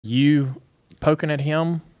you poking at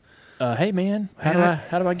him, hey man,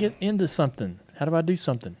 how do I get into something? How do I do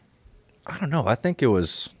something? I don't know. I think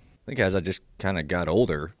as I just kind of got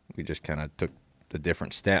older, we just kind of took the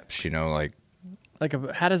different steps, like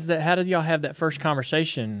how do y'all have that first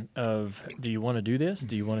conversation of, do you want to do this?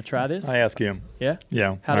 Do you want to try this? I asked him. Yeah?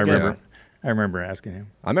 Yeah. I remember asking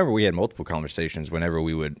him. I remember we had multiple conversations whenever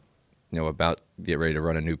we would, about get ready to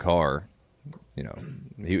run a new car.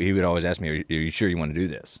 He would always ask me, are you sure you want to do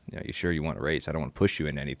this? Are you sure you want to race? I don't want to push you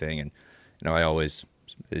into anything. And, I always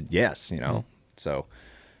said yes, So,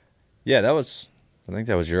 yeah, I think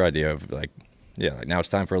that was your idea of like now it's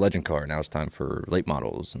time for a legend car. Now it's time for late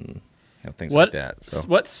models and things like that. So.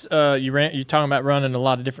 What's you're talking about running a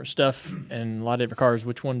lot of different stuff and a lot of different cars.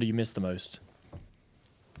 Which one do you miss the most?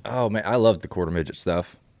 Oh man, I loved the quarter midget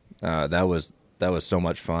stuff. That was so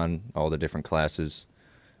much fun. All the different classes.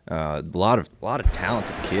 A lot of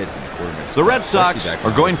talented kids in the quarter midget. The Red Sox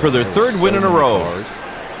are going for their third win in a row.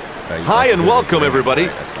 Hi and welcome, everybody.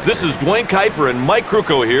 This is Dwayne Kuiper and Mike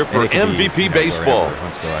Krukow here for MVP Baseball.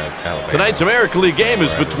 Tonight's American League game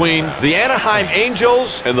is between the Anaheim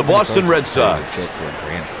Angels and the Boston Red Sox. 800?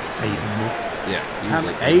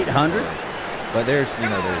 Yeah. 800? But there's 10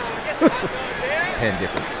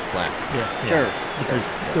 different classes. Yeah. Sure. But there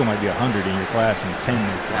still might be 100 in your class and 10 in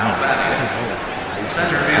your class. I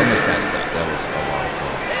missed that stuff. That was a lot of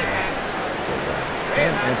fun.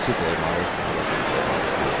 And Super Late models.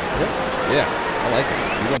 Yeah, I like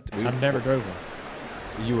it. I've never drove one.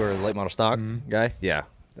 You were a late model stock guy? Yeah.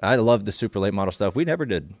 I love the super late model stuff. We never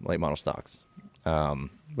did late model stocks.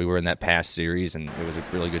 We were in that past series, and it was a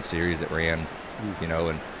really good series that ran, in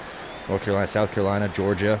North Carolina, South Carolina,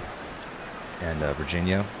 Georgia, and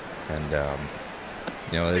Virginia. And,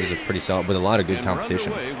 it was a pretty solid, with a lot of good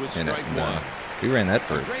competition in it. And, we ran that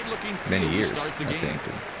for many years, I think. And,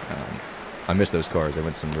 I miss those cars. They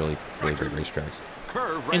went to some really, really great racetracks.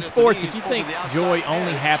 In sports, if you think joy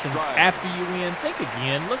only happens after you win, think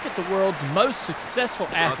again. Look at the world's most successful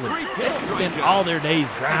athletes. They don't spend all their days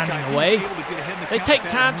grinding away. They take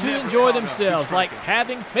time to enjoy themselves, like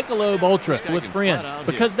having Michelob Ultra with friends,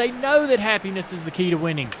 because they know that happiness is the key to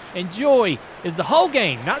winning. And joy is the whole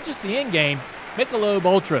game, not just the end game. Michelob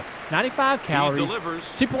Ultra, 95 calories,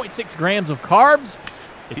 2.6 grams of carbs.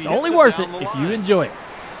 It's only worth it if you enjoy it.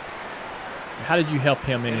 How did you help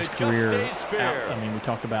him in his career? We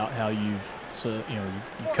talked about how you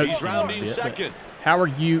coached him a bit.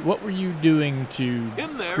 What were you doing to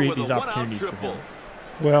create these opportunities for him?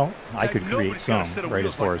 Well, I could create some, right,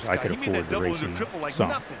 as far as I could afford to race him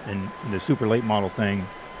some. And the super late model thing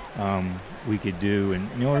we could do.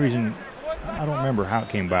 And the only reason, I don't remember how it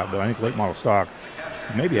came about, but I think late model stock,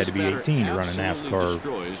 you maybe had to be 18 to run a NASCAR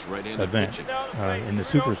event. In the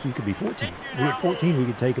Supers, you could be 14. At 14, we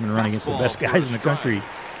could take them and run against the best guys in the country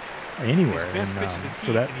anywhere. And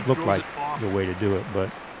so that looked like the way to do it. But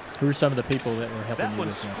who are some of the people that were helping you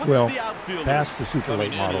with that? Well, past the super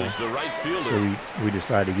late model, so we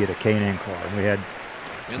decided to get a K&N car. And we had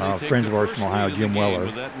friends of ours from Ohio, Jim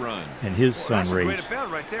Weller, and his son raced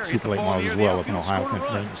super late models as well up in Ohio,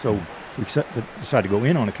 Pennsylvania. So we decided to go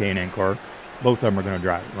in on a K&N car. Both of them are going to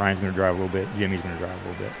drive. Ryan's going to drive a little bit. Jimmy's going to drive a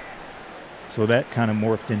little bit. So that kind of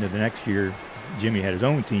morphed into the next year. Jimmy had his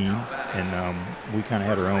own team, and we kind of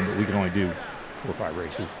had our own, but we could only do 4 or 5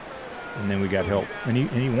 races. And then we got help. And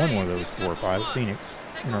he won one of those 4 or 5 at Phoenix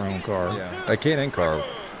in our own car. Yeah. A K&N car,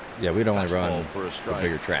 we'd only run the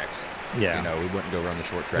bigger tracks. Yeah. We wouldn't go run the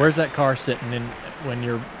short tracks. Where's that car sitting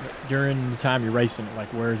during the time you're racing it? Like,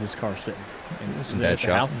 where's this car sitting? Is it at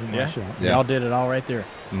the house? Yeah. Y'all did it all right there.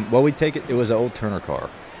 Well, we take it. It was an old Turner car.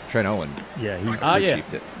 Trent Owen. Yeah, he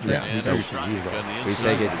chiefed it. Yeah, so we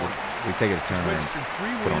take it to Turner and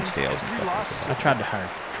put on scales and stuff like that. I tried to hire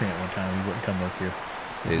Trent one time. He wouldn't come work here.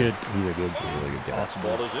 He's good. He's a really good guy. Awesome.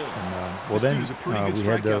 And, then we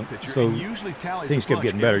had things kept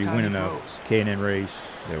getting better. You win in a K&N race.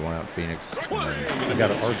 They went out in Phoenix. I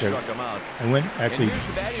got an ARCA. I went actually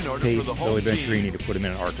paid Billy Venturini to put him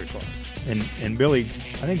in an ARCA car. And Billy,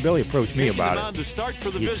 I think Billy approached me about it.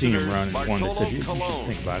 He'd seen him run and one that said, you should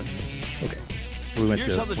think about it. Okay. We went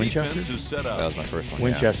to Winchester. That was my first one.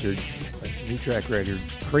 Winchester, new track record,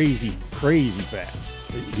 crazy fast.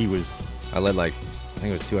 He was. I led I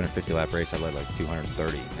think it was 250 lap race. I led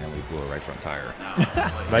 230, and we blew a right front tire.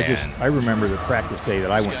 But I remember the practice day that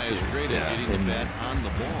I went to. And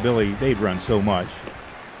Billy, they'd run so much.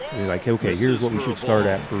 They're like, okay, here's what we should start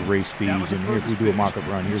at for race speeds, and if we do a mock-up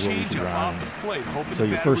run, here's what we should run. So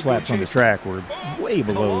your first laps on the track were way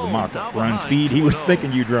below the mock-up run speed he was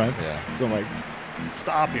thinking you'd run. Yeah. So I'm like,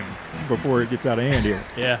 stop him before it gets out of hand here.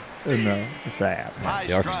 Yeah. And fast.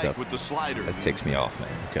 The ARCA stuff, that ticks me off, man,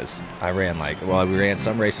 because I ran we ran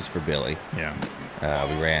some races for Billy. Yeah.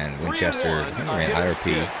 We ran Winchester, we ran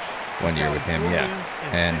IRP one year with him,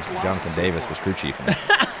 and Jonathan Davis was crew chief.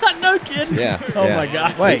 No kidding. Yeah. Oh, yeah. my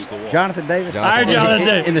God. Wait, Jonathan Davis?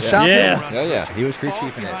 In the shop? Yeah. Oh, yeah. He was crew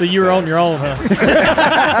chief in that. So you were on your own, huh?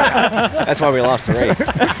 That's why we lost the race.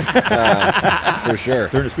 For sure.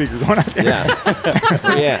 Turn the speakers on out there.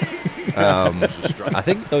 Yeah. I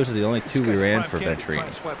think those are the only two we ran for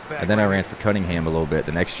Venturino. And then I ran for Cunningham a little bit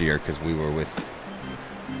the next year because we were with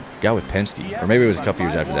Penske. Or maybe it was a couple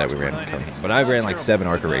years after that we ran with Cunningham. But I ran like 7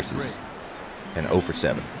 ARCA races and 0 for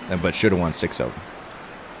 7. But should have won 6 of them.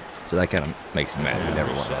 So that kind of makes me mad. We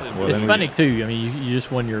never won that. Well, it's funny too. I mean, you just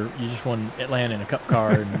won Atlanta in a cup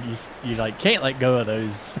car, and you like can't let go of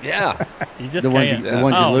those. Yeah, you just the can't. The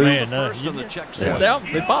ones you lose. Man, no,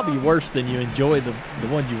 they're probably worse than you enjoy the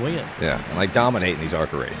ones you win. Yeah, and like dominating these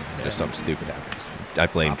ARCA races, just something stupid happens. I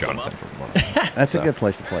blame Jonathan for one. That's a good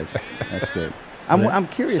place to place. That's good. I'm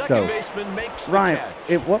curious though, Ryan.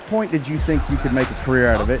 At what point did you think you could make a career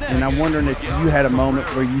out of it? And I'm wondering if you had a moment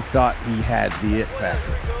where you thought he had the it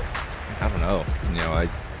factor. I don't know. I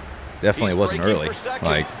definitely wasn't early.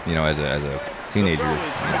 Like, as a teenager, 13,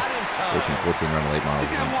 14, run late models,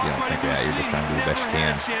 think, you're just trying to do the best you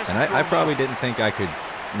can. And I probably didn't think I could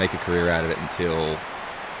make a career out of it until,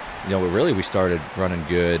 we started running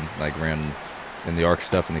good, like ran in the ARC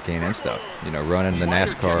stuff and the K&N stuff. Running the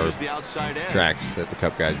NASCAR tracks that the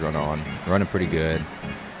Cup guys run on, running pretty good.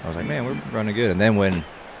 I was like, man, we're running good. And then when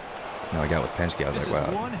I got with Penske, I was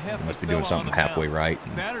like, wow, you must be doing something halfway right.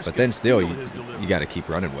 But then still, you got to keep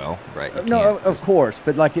running well, right? No, of course.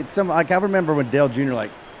 But like I remember when Dale Jr.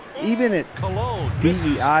 Even at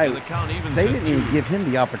DEI, they didn't even give him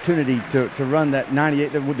the opportunity to run that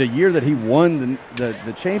 98. The year that he won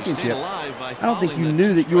the championship, I don't think you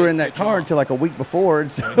knew that you were in that car until like a week before.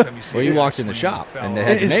 And so, well, you walked in the shop and they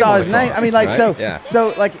had saw his name. I mean, like, right?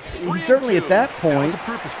 so like he certainly at that point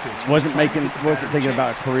wasn't thinking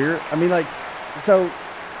about a career. I mean, like, so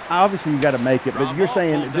obviously you got to make it, but you're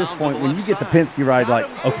saying at this point when you get the Penske ride, like,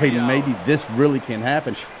 okay, maybe this really can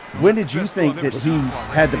happen. When did you think that he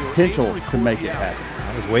had the potential to make it happen?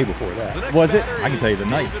 That was way before that. Was it? I can tell you the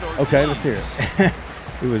night. Okay, let's hear it.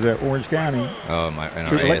 It was at Orange County. Oh, in our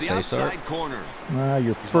ASA start?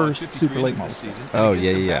 Your first Super Late Model season. Oh,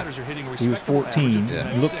 yeah. He was 14. Yeah.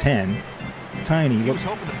 He looked 10. Tiny.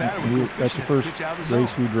 That's the first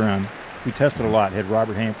race we'd run. We tested a lot. Had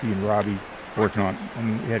Robert Hampke and Robbie working on it. I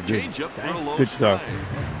mean, we had good stuff.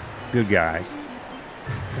 Good guys.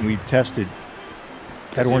 And we tested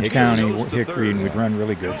at Orange County, Hickory, and we'd run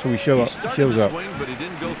really good. So we shows up,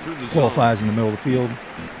 qualifies in the middle of the field.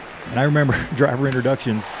 And I remember driver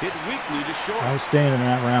introductions. I was standing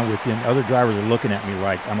around with you, and other drivers are looking at me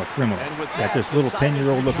like I'm a criminal. Got this little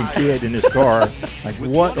 10-year-old looking kid in this car. Like,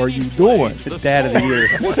 what are you doing? The dad of the year.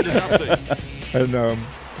 And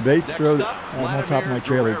they throw on top of my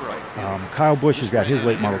trailer. Kyle Busch has got his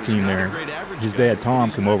late model team there. His dad,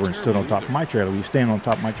 Tom, come over and stood on top of my trailer. We were standing on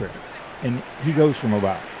top of my trailer. And he goes from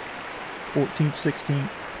about 14th,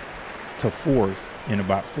 16th to 4th in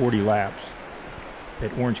about 40 laps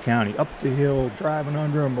at Orange County, up the hill, driving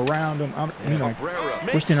under him, around him.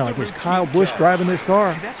 We're standing there like, is Kyle Busch driving this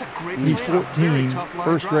car? He's 14,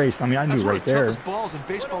 first race. I mean, I knew right there.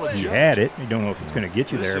 He had it. You don't know if it's going to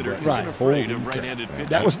get you there, but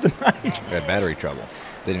that was the night. We had battery trouble.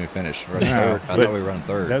 Didn't even finish. Third. I thought we were running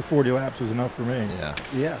third. That 40 laps was enough for me.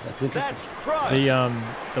 Yeah, that's interesting.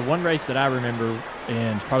 The one race that I remember,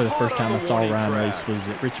 and probably the first time I saw Ryan race, was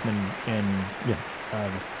at Richmond in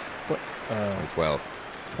 2012.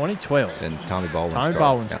 In Tommy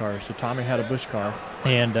Baldwin's car. So Tommy had a Busch car,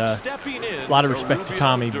 and a lot of respect to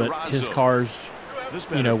Tommy, but his cars,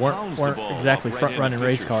 weren't exactly front-running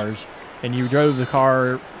race cars, and you drove the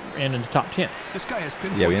car in the top 10.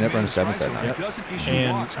 Yeah, we ended up running 7th that night. Yep.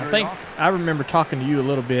 And I think I remember talking to you a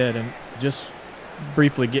little bit and just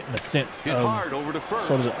briefly getting a sense of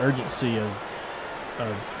sort of the urgency of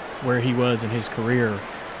where he was in his career.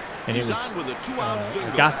 And it was,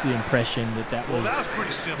 I got the impression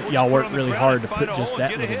that y'all worked really hard to put just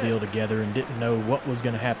that little deal together and didn't know what was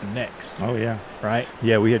going to happen next. Oh, yeah. Right?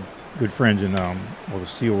 Yeah, we had good friends in, the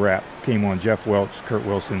Seal Wrap came on, Jeff Welch, Kurt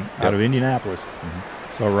Wilson, out of Indianapolis.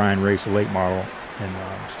 Mm-hmm. Saw Ryan race a late model and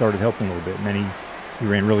started helping a little bit. And then he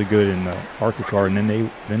ran really good in the ARCA car, and then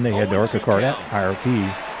they had the ARCA car at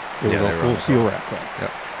IRP. It was a full Seal Wrap car.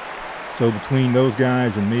 Yep. So between those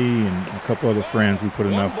guys and me and a couple other friends, we put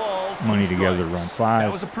enough money together to run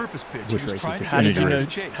 5 Busch races. How did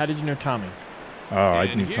you know Tommy?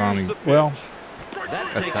 I knew Tommy. Well,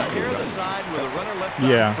 That takes care of the side with a runner left on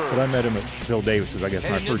Yeah, first. but I met him at Bill Davis's. I guess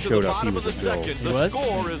when I first showed up, he was at Bill's. The was?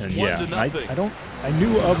 score is And 1-0. I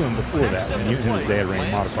knew of him before that when his dad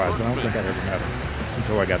ran modifieds, but I don't think I'd ever met him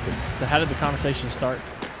until I got there. So how did the conversation start?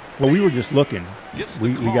 Well, we were just looking.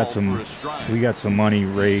 We got some money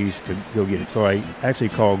raised to go get it. So I actually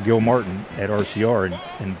called Gil Martin at RCR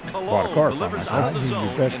and bought a car from him. I said, I need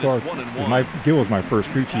your best car. 'Cause Gil was my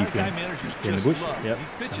first crew chief in the bush. Yep.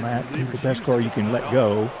 I need the best car you can let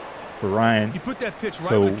go for Ryan.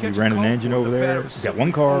 So we rented an engine over there. We got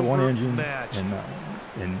one car, one engine,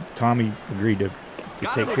 and Tommy agreed to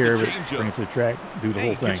take care of it, bring it to the track, do the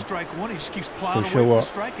whole thing. So show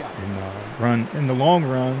up and run. In the long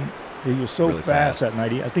run, he was so Really fast fast. that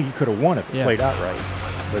night. I think he could have won if it played out right.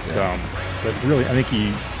 But really, I think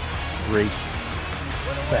he raced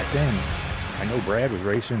back then. I know Brad was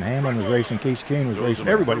racing, Hammond was racing, Casey Kane was racing.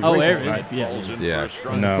 Everybody was racing that night. Yeah.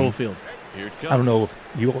 And, Full field. I don't know if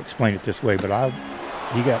you'll explain it this way, but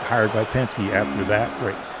he got hired by Penske after that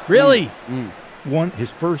race. Really? Won his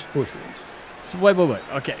first Busch race. So wait.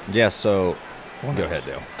 Okay. Yeah, so go ahead,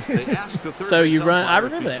 Dale. So you run. I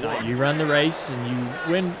remember that night. You run the race and you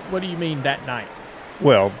win. What do you mean that night?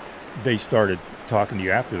 Well, they started talking to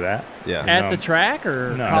you after that. Yeah. At the track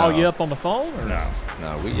or No. call you up on the phone? Or?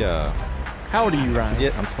 No, we How old are you, Ryan?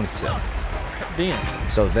 yeah, I'm 27. Then.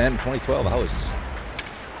 So then 2012 I was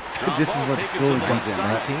This is what the school comes in,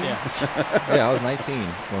 19. Yeah. Yeah, I was 19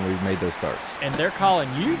 when we made those starts. And they're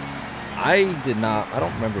calling you? I did not. I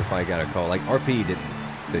don't remember if I got a call. Like RP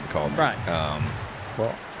didn't call me. Right.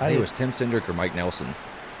 Well, I think it was Tim Cindric or Mike Nelson.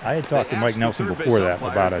 I had talked to Mike Nelson before that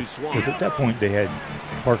about it. Because at that point they had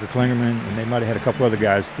Parker Klingerman and they might have had a couple other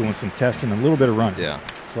guys doing some testing, a little bit of running. Yeah.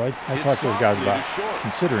 So I talked to those guys about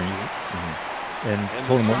considering you and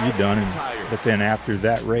told them what you'd done. But then after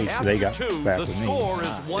that race, they got back with me.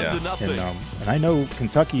 And I know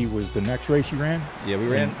Kentucky was the next race you ran. Yeah, we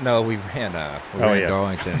ran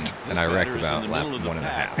Darlington, and I wrecked about lap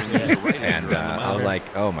 1.5. And I was like,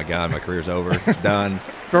 oh my God, my career's over, done.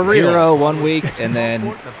 For real. Hero 1 week, and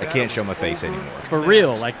then I can't show my face anymore. For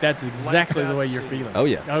real. Like, that's exactly the way you're feeling. Oh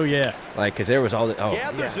yeah. Oh, yeah. Like, because there was all the, oh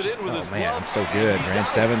man, I'm so good. Ran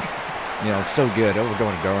 7th, I'm so good. Oh, we're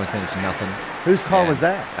going to Darlington, it's nothing. Whose car was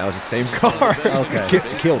that? That was the same car.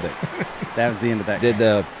 Okay. Killed it. That was the end of that. Did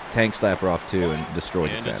the tank slapper off too and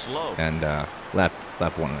destroyed the fence. And lap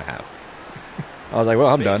 1.5. I was like, well,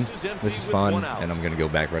 I'm done. This is fun, and I'm going to go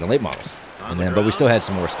back running late models. And then, but we still had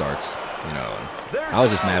some more starts, And I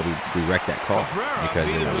was just mad we wrecked that car because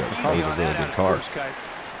it was a really good car.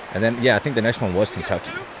 And then, I think the next one was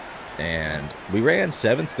Kentucky, and we ran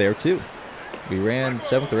 7th there too. We ran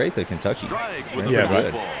 7th or 8th at Kentucky. Yeah, but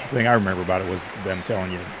the thing I remember about it was them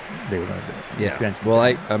telling you they were going to do it. Yeah. Well,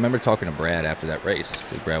 I remember talking to Brad after that race.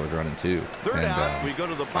 Brad was running too, and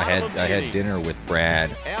I had dinner with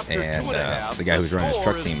Brad and the guy who was running his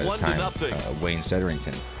truck team at the time, Wayne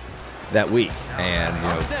Sederington, that week. And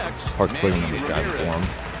Parker Cleveland was driving for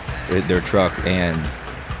him, their truck and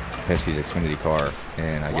Penske's Xfinity car,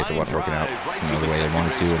 and I guess it wasn't working out the way they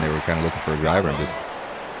wanted to, and they were kind of looking for a driver, and just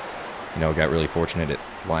got really fortunate it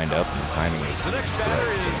lined up and the timing was good.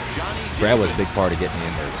 So Brad was a big part of getting me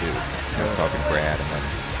in there too. Talking to Brad, and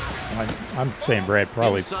then I'm saying Brad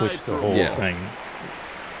probably pushed the whole thing.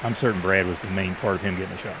 I'm certain Brad was the main part of him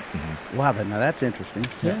getting a shot. Mm-hmm. Wow, now that's interesting.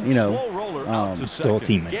 Yeah. Still a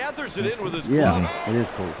teammate. It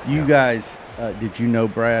is cool. You guys, did you know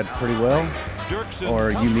Brad pretty well,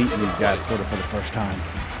 or are you meeting these guys sort of for the first time?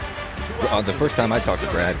 The first time I talked to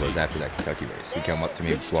Brad was after that Kentucky race. He came up to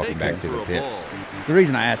me walking back to the pits. The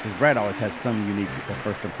reason I ask is Brad always has some unique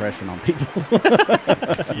first impression on people.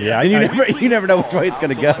 Yeah, and you never know which way it's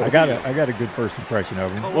going to go. I got a good first impression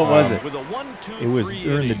of him. What was it? It was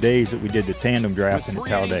during the days that we did the tandem drafting at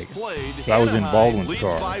Talladega. So I was in Baldwin's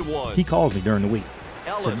car. He calls me during the week.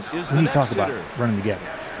 Said, when you talk about running together,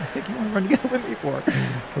 I think you want to run together with me for it.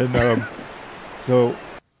 And so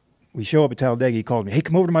we show up at Talladega. He called me, hey,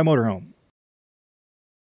 come over to my motorhome.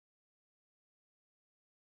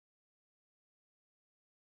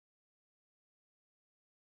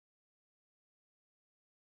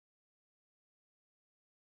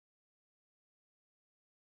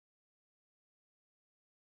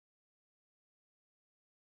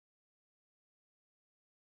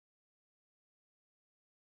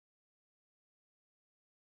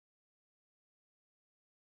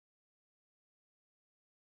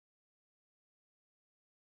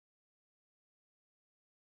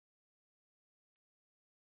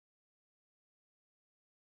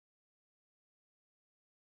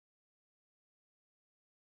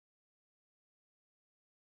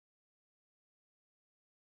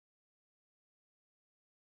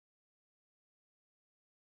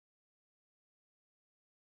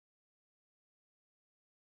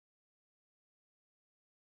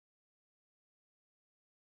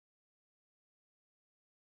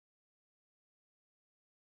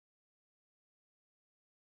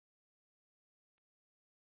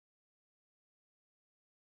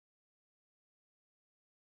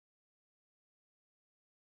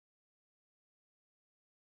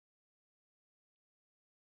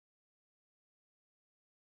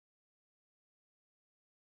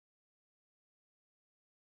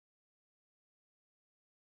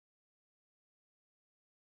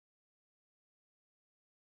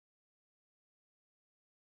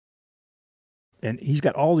 and he's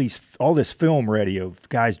got all this film ready of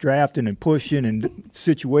guys drafting and pushing and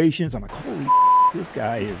situations. I'm like, holy, this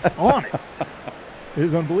guy is on it. It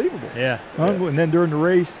is unbelievable. Yeah. And then during the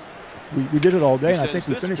race, we did it all day, and I think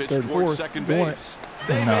we finished third and fourth doing it.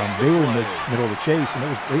 And they were in the middle of the chase, and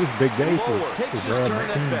it was a big day for Brad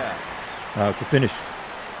and the team to finish,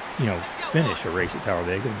 finish a race at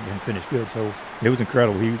Talladega and finish good. So it was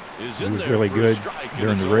incredible. He was really good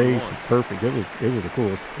during the race. Perfect. It was a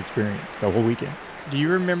cool experience the whole weekend. Do you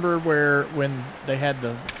remember when we had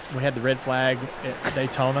the red flag at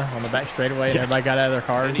Daytona on the back straightaway and everybody got out of their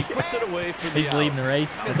cars? He's leading the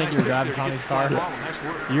race. I think you were driving Tommy's car. Do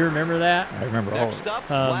you remember that? I remember all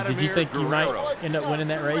of it. Did you think you might end up winning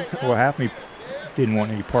that race? Well, half me didn't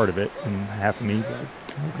want any part of it, and half of me did.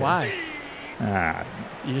 Okay. Why?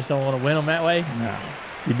 You just don't want to win them that way? No.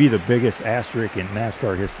 You'd be the biggest asterisk in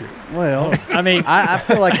NASCAR history. Well, I mean, I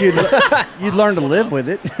feel like you'd learn to live with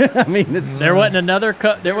it. I mean, there wasn't another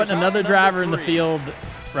driver in the field,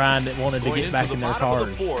 Ryan, that wanted to get back in their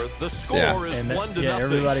cars.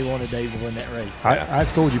 Everybody wanted Dave to win that race.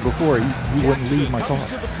 I've told you before, he wouldn't leave my car.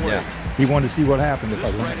 Yeah. He wanted to see what happened if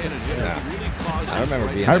I won. I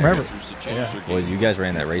remember being I remember. Yeah. Well, you guys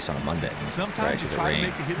ran that race on a Monday, right? Because it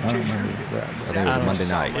rained. I don't remember. I think it was a Monday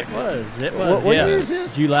night. It was. What year is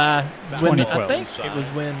this? July 2012. I think it was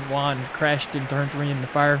when Juan crashed in turn 3 in the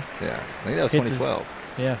fire. Yeah, I think that was 2012.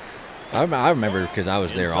 Yeah. I remember because I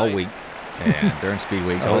was there all week and during speed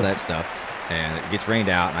weeks, all that stuff. And it gets rained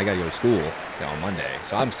out, and I got to go to school on Monday.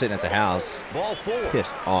 So I'm sitting at the house,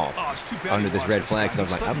 pissed off under this red flag. So I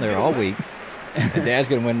was like, I'm there all week, and Dad's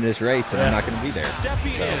going to win this race, and I'm not going to be there.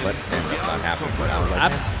 So, but it ended up not happening. But I was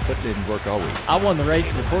like, it didn't work all week. I won the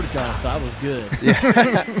race at Portageon, so I was good.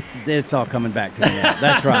 Yeah. It's all coming back to me now.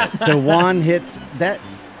 That's right. So Juan hits that.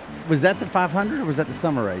 Was that the 500 or was that the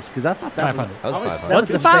summer race? Because I thought that 500. That was 500. That was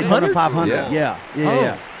the 500? 500. Yeah.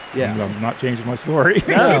 Yeah. I'm not changing my story.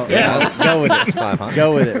 No, go with it. It's 500.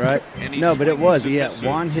 Go with it, right? No, but it was. Yeah,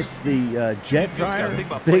 Juan hits the jet dryer,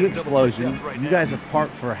 big explosion. You guys are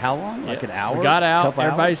parked for how long? Like an hour? We got out.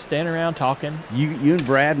 Everybody's hours? standing around talking. You and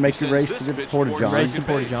Brad make your race to the Portageon. Race to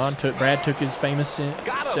Portageon. Brad took his famous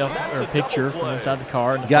picture from inside the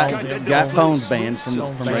car. And got phones banned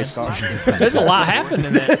from race cars. There's a lot happened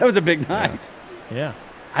in that. That was a big night. Yeah.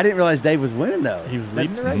 I didn't realize Dave was winning, though. He was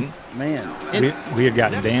leading the race? Man. We had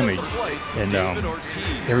gotten damaged, and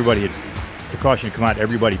everybody had the caution had come out.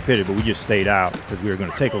 Everybody pitted, but we just stayed out because we were going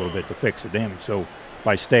to take a little bit to fix the damage. So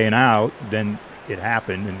by staying out, then it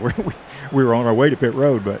happened, and we were on our way to pit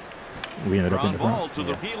road, but we ended up in the front. So I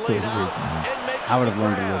would have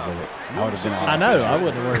learned to live with it. I would have been. I know. I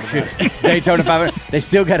wouldn't have worried about it. Daytona 500. They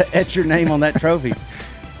still got to etch your name on that trophy.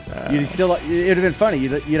 It'd have been funny.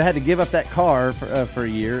 You'd have had to give up that car for a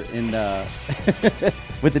year, and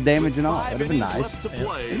with the damage and all, it'd have been nice.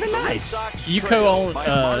 It'd been nice. You co-own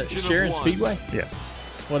Sharon Speedway? Yes.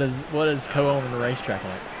 What is co-owning the racetrack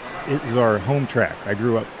like? It is our home track. I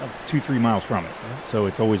grew up 2-3 miles from it, so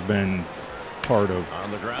it's always been part of.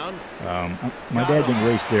 On the ground. My dad didn't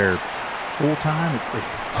race there full time.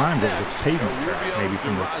 At times it was a pavement track, maybe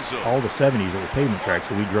from all the 70s it was a pavement track,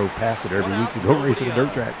 so we drove past it every week to go race at a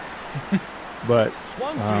dirt track. But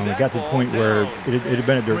it got to the point where it had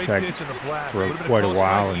been a dirt track for quite a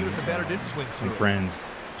while, and some friends,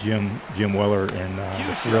 Jim Weller and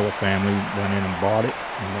the Cirilla family went in and bought it,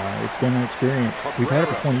 and it's been an experience. We've had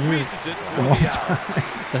it for 20 years. It's been a long time.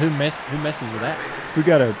 So who messes with that? We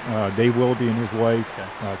got a Dave Willoughby and his wife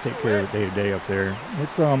take care of it day to day up there.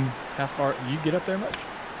 It's How far you get up there much?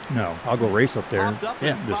 No, I'll go race up there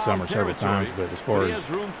this summer several times, but as far as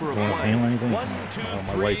going up and handle anything,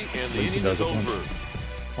 my wife Lisa does it.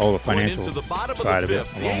 All the financial side of it,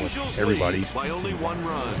 along with everybody.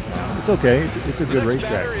 It's okay. It's a good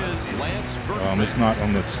racetrack. It's not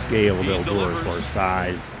on the scale of Eldora as far as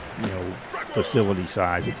size, facility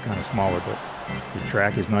size. It's kind of smaller, but the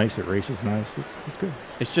track is nice. The race is nice. It's good.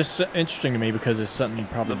 It's just interesting to me because it's something you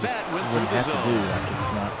probably just wouldn't have to do. Like it's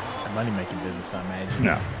not a money-making business, I imagine.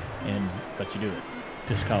 No. But you do it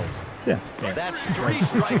just cause. Yeah. That's it's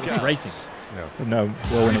racing. Yeah. No.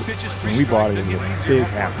 Well, when we bought it, it was a big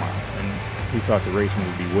half mile, and we thought the racing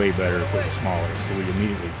would be way better if it was smaller, so we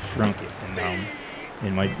immediately shrunk it.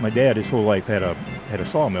 And my dad, his whole life had a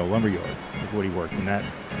sawmill, lumberyard, is what he worked, and that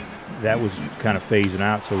was kind of phasing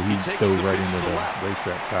out, so he dove right into the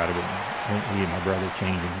racetrack side of it. And he and my brother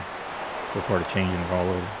were part of changing it all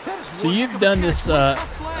over. So you've done this. I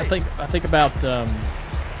think about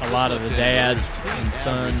a lot of the dads and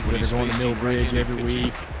sons that are going to Mill Bridge every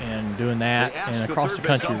week and doing that, and across the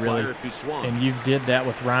country, really. And you did that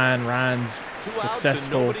with Ryan. Ryan's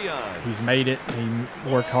successful. He's made it. He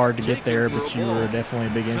worked hard to get there, but you were definitely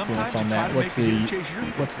a big influence on that. What's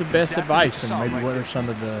the best advice, and maybe what are some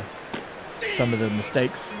of the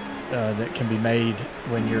mistakes that can be made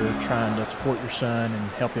when you're trying to support your son and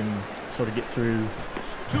help him sort of get through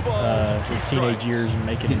his teenage years and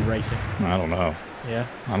make it in racing? I don't know. Yeah?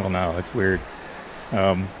 I don't know. It's weird.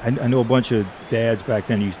 I know a bunch of dads back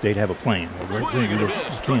then, they'd have a plan. You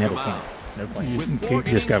can't have a plan. No plan. You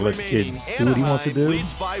just got to let the kid do what he wants to do,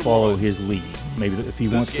 follow his lead. Maybe if he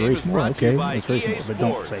wants to race more, okay, let's race more. But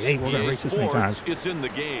don't say, hey, we're going to race this many times.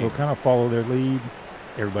 So kind of follow their lead.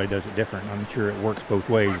 Everybody does it different. I'm sure it works both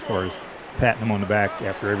ways as far as patting them on the back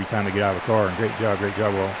after every time they get out of the car and great job.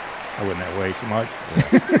 Well, I wasn't that way so much.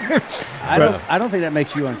 I don't think that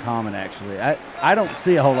makes you uncommon, actually. I don't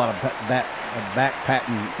see a whole lot of back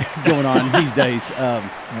patting going on these days.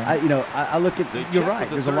 I look at, you're right,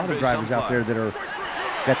 there's a lot of drivers out there that are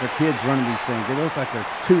got their kids running these things. They look like they're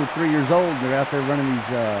 2 or 3 years old, and they're out there running these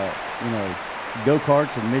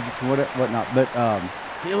go-karts and midgets and whatnot. But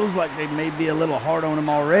feels like they may be a little hard on them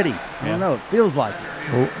already. I don't know. It feels like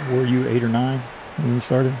it. Well, were you 8 or 9 when you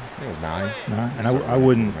started? I think it was 9. 9, and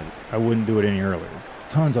I wouldn't do it any earlier. There's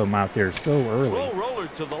tons of them out there so early,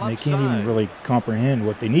 and they can't even really comprehend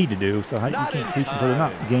what they need to do. So you can't teach them, so they're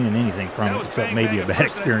not gaining anything from it except maybe a bad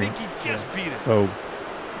experience. So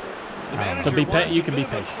be you can be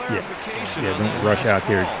patient. Yeah. Don't rush out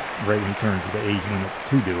there right when he turns the age limit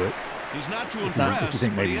to do it. If you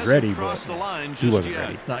think maybe he's ready, but he wasn't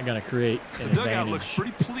ready. It's not going to create an advantage.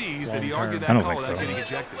 I don't think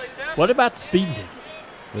so. What about the speeding ticket?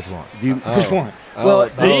 Which one? Which one? Well,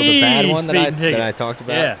 the bad one that I talked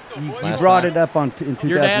about. Yeah, you brought it up in 2019.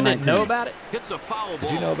 Your dad didn't know about it?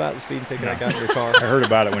 Did you know about the speeding ticket I got in your car? I heard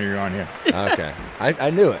about it when you were on here. Okay, I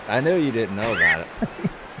knew it. I knew you didn't know about it.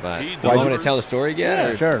 But do you want me to tell the story again?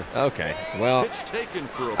 Yeah, sure. Okay. Well,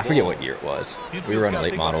 I forget what year it was. We were running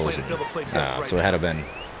late models, and, so it had to have been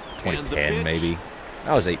 2010 maybe.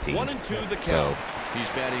 I was 18. So,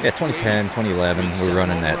 2010, 2011, we were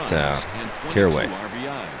running that Caraway.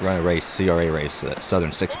 Running a race, CRA race, that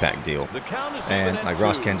Southern six-pack deal. And like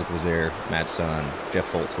Ross Kendrick was there, Matt's son,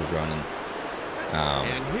 Jeff Foltz was running.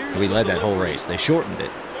 We led that whole race. They shortened it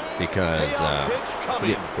because I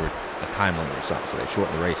forget, there was a time limit or something, so they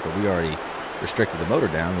shortened the race. But we already restricted the motor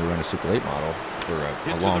down. We were running a super late model for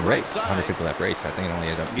a long race, 150 lap race. I think it only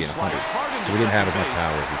ended up being 100. So we didn't have as much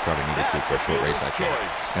power as we probably needed to for a short race like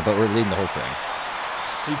that. But we're leading the whole thing.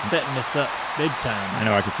 He's setting this up big time. I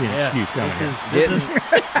know. I can see an excuse coming.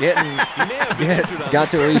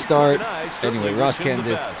 Got to a restart. Anyway, Ross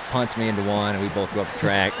Kendrick punts me into one, and we both go up the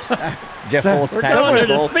track. Jeff Foltz passes us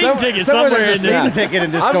both. There's a speeding ticket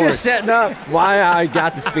in this story. I'm just setting up why I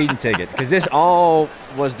got the speeding ticket, because this all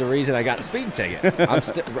was the reason I got the speeding ticket.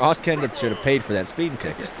 Ross Kendrick should have paid for that speeding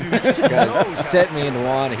ticket. Set me into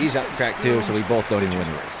one, and he's up the track too, so we both don't even win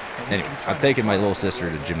the race. Anyway, I'm taking my little sister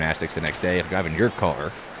to gymnastics the next day. I'm driving your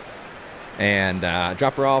car, and I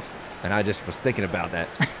drop her off, and I just was thinking about that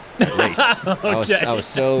race. Okay. I was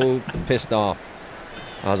so pissed off.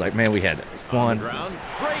 I was like, man, we had one.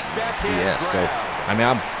 Yes, so I mean,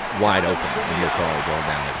 I'm wide open in your car going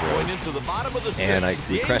down this road, and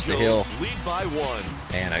we crest the hill,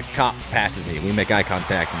 and a cop passes me. We make eye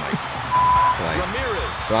contact, and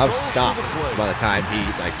so I was stopped by the time he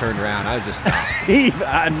turned around. I was just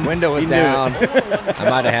stopped. Window was down. I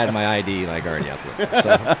might have had my ID already out the window.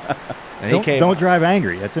 So, and don't drive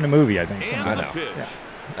angry. That's in a movie, I think. I know.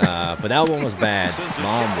 Yeah. But that one was bad.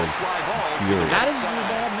 Mom was furious. How did your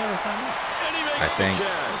dad never find out? I think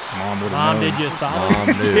Mom would have Mom known. did you a solid?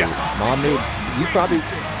 Mom knew. Mom knew.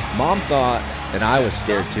 Mom thought, and I was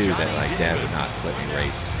scared too, that Dad would not let me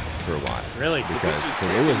race for a while. Really? Because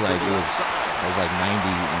it was like 90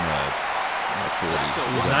 and a 40.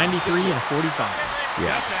 It was 93 and a 45.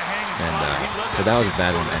 Yeah. And so that was a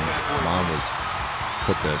bad one. And Mom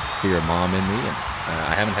put the fear of Mom in me, and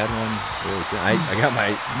I haven't had one really since. I got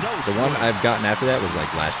the one I've gotten after that was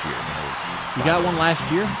last year. You got one last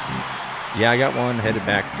year? Yeah, I got one headed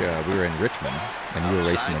back. We were in Richmond, and we were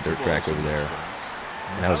racing a dirt track over there.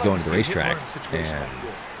 And I was going to the racetrack, and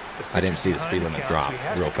I didn't see the speed limit drop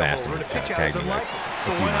real fast, and it kind of tagged me a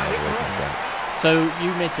few miles away from the track. So you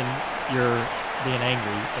mentioned you're being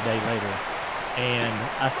angry a day later, and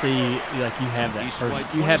I see you have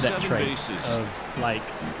that trait of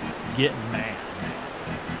getting mad.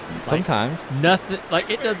 Sometimes nothing,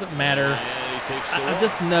 it doesn't matter. I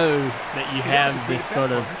just know that you have this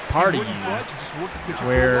sort of part of you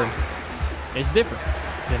where it's different.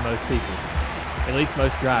 than most people, at least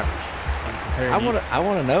most drivers. I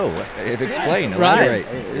want to know. Explain. Right.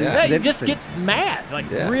 Yeah, he just gets mad, like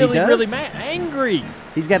really mad, angry.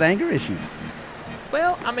 He's got anger issues.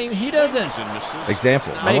 Well, I mean, he doesn't.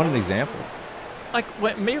 Example. I want an example. Like,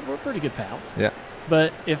 we're pretty good pals. Yeah.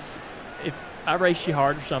 But if I race you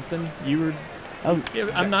hard or something, you were. Oh,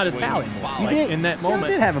 I'm not his pal anymore. You did in that moment. You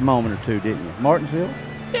did have a moment or two, didn't you, Martinsville?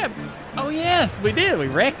 Yeah. Oh yes, we did. We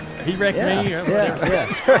wrecked. He wrecked me.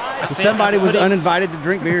 Yeah. Somebody was uninvited to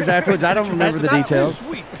drink beers afterwards. I don't remember the details.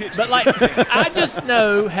 But like, I just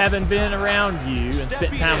know, having been around you and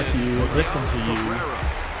spent time with you, and listened to you,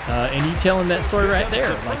 and you telling that story right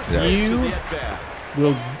there, like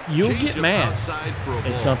you'll get mad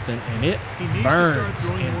at something and it burns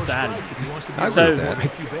inside of you. So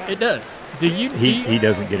it does. He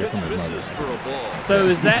doesn't get it from his mother. So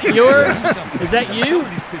is that yours? Is that you?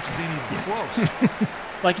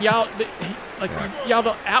 Like y'all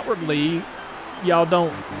don't outwardly,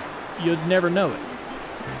 you'll never know it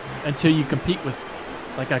until you compete with.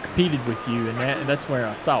 Like I competed with you, and that's where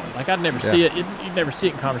I saw it. Like I'd never see it. You'd never see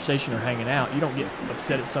it in conversation or hanging out. You don't get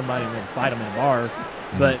upset at somebody and then fight them in a bar.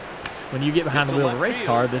 But when you get behind the wheel of a race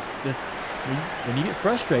car, when you get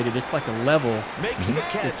frustrated, it's like a level.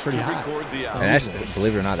 It's pretty high. And actually,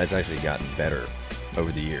 believe it or not, that's actually gotten better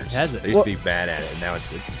over the years. Has it? I used to be bad at it, and now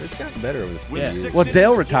it's gotten better over the years. Well,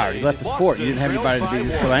 Dale retired. He left the sport. You didn't have anybody to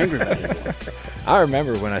be so angry about it. I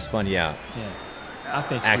remember when I spun you out. Yeah. I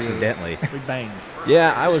think accidentally. We banged.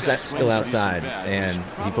 Yeah, I was still outside, and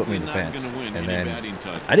he put me in the fence. And then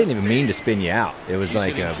I didn't even mean to spin you out. It was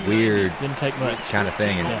like a weird kind of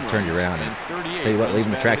thing, and it turned you around. And tell you what,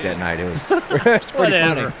 leaving the track that night, it was pretty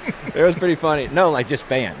funny. It was pretty funny. No, like just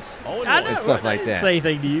fans and stuff like that. Say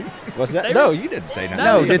anything to you? What's that? No, you didn't say nothing.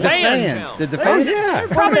 No, did the fans? Did the fans? Yeah.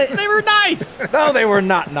 They were nice. No, they were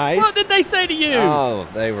not nice. What did they say to you? Oh,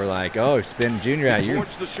 they were like, "Oh, spin Junior out. You're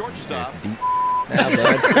the shortstop." Now,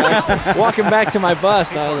 bud. Walking back to my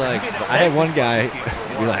bus, I was like, I had one guy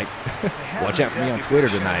be like, "Watch out for me on Twitter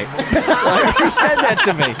tonight." Like, he said that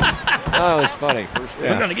to me. Oh, it was funny.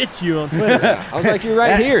 We're gonna get you on Twitter. Yeah. I was like, "You're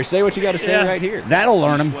right here. Say what you got to say right here." That'll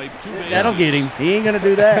learn him. That'll get him. He ain't gonna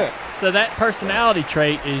do that. So that personality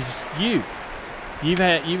trait is you.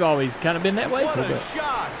 You've always kind of been that way. I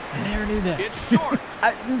never knew that. It's short.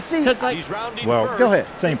 See, well, go ahead.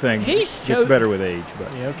 Same thing. It's better with age,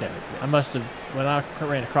 but yeah, okay. I must have. When I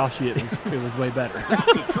ran across you, it was way better.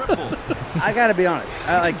 I got to be honest.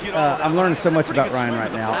 I'm learning so much about Ryan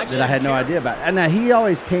right now that I had no idea about. And now he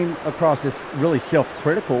always came across as really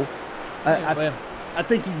self-critical. I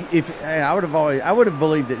think I would have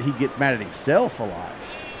believed that he gets mad at himself a lot.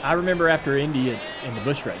 I remember after Indy in the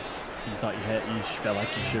Busch race. You thought you felt like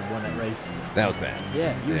you should have won that race. That was bad.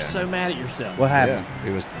 Yeah, you were so mad at yourself. What happened? Yeah,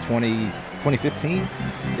 it was 2015.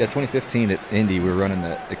 Yeah, 2015 at Indy. We were running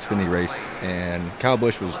the Xfinity race, and Kyle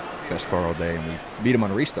Busch was best car all day, and we beat him on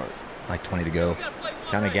a restart. Like 20 to go.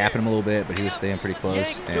 Kind of gapping him a little bit, but he was staying pretty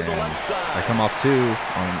close. And I come off 2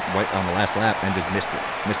 on the last lap and just missed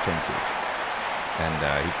turn 2. And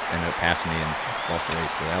he ended up passing me and lost the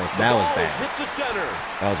race. So that was bad.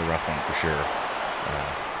 That was a rough one for sure.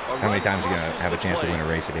 How many times are you going to have a chance to win a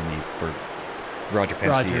race at Indy for Roger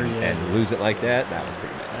Penske and lose it like that? That was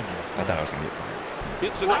pretty bad. I thought I was going to get fired.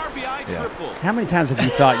 It's an RBI triple. How many times have you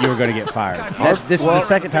thought you were going to get fired? This is the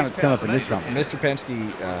second time it's come up in this conversation. Mr.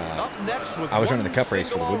 Penske, I was running the Cup race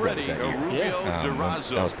for the Wood Brothers that year.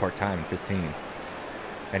 That was part-time in 15.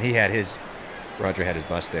 And Roger had his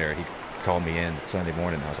bus there. He called me in Sunday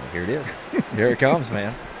morning. And I was like, here it is. Here it comes,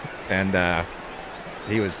 man. And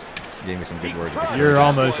he gave me some good words. You're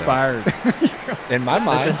almost fired. In my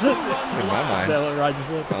mind.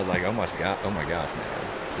 I was like, oh my gosh, man.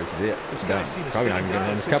 This is it. It's done. Probably not even going to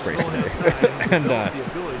run this Cup race today. And no,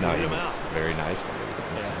 he was very nice with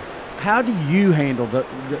everything. So. How do you handle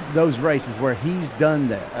those races where he's done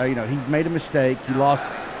that? He's made a mistake. He lost,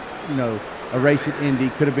 a race at Indy.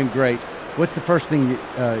 Could have been great. What's the first thing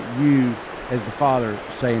you, as the father,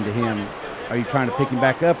 saying to him? Are you trying to pick him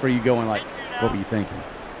back up, or are you going like, what were you thinking?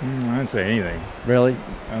 I didn't say anything. Really?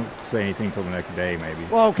 I don't say anything until the next day, maybe.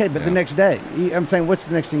 Well, okay, but the next day. I'm saying, what's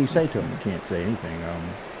the next thing you say to him? You can't say anything.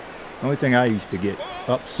 The only thing I used to get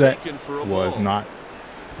upset was not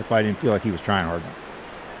if I didn't feel like he was trying hard enough.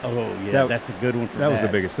 Oh yeah, that's a good one for that dads. was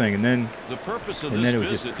the biggest thing, and then it was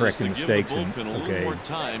just correcting mistakes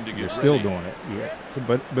and you're still doing it. Yeah, so,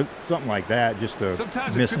 but something like that, just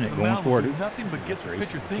missing it going forward. Nothing but get the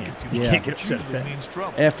pitcher thinking too much. You can't get upset at that.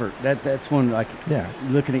 Effort. That's one, like,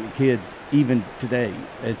 looking at your kids even today.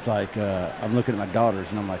 It's like I'm looking at my daughters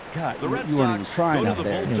and I'm like, God, you weren't even trying out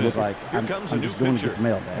there. It was like I'm just going to get the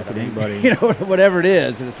mail, Dad. Look at anybody, whatever it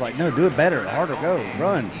is, and it's like, no, do it better, harder, go,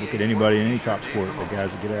 run. Look at anybody in any top sport. The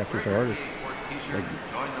guys that get after it the hardest,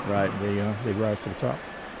 they rise to the top.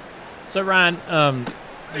 So Ryan,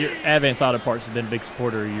 your Advance Auto Parts has been a big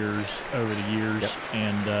supporter of yours over the years,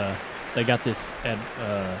 and they got this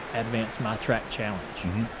Advance My Track Challenge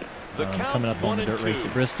coming up on the dirt race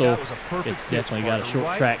at Bristol. It's definitely got a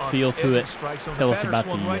short track feel to it. Tell us about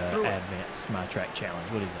the Advance My Track Challenge.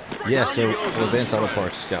 What is that? Yeah, so Advance Auto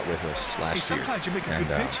Parts got with us last year,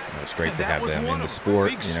 and it's great to have them in the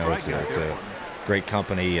sport. It's a great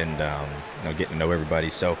company, and getting to know everybody.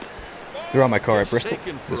 So they're on my car at Bristol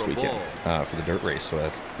this weekend for the dirt race, so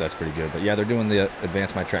that's pretty good. But yeah, they're doing the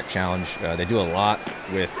Advance My Track Challenge. They do a lot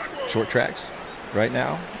with short tracks right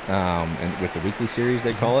now, and with the weekly series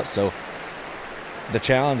they call it. So the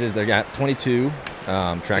challenge is they got 22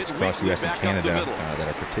 tracks across the U.S. and Canada that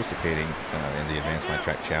are participating in the Advance My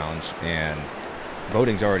Track Challenge, and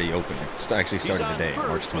voting's already open. It actually started today,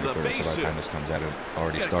 March 23rd, so by the time this comes out, it'll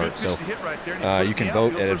already start. So you can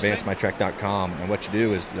vote at advancemytrack.com, and what you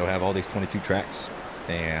do is they'll have all these 22 tracks,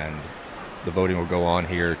 and the voting will go on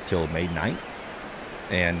here till May 9th,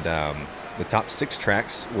 and the top 6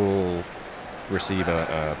 tracks will receive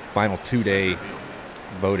a final 2-day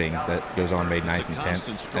voting that goes on May 9th and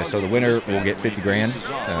 10th. And so the winner will get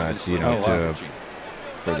 $50,000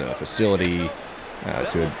 for the facility,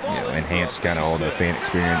 to enhance kind of all the fan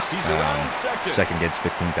experience. Second gets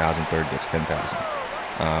 $15,000, third gets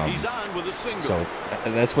 $10,000. So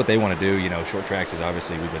that's what they want to do. Short tracks is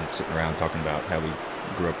obviously, we've been sitting around talking about how we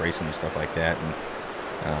grew up racing and stuff like that,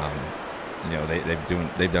 and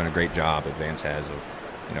they've done a great job. Advance has of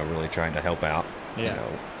really trying to help out.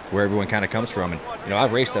 Where everyone kind of comes from, and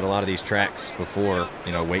I've raced at a lot of these tracks before.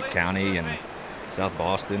 Wake County and South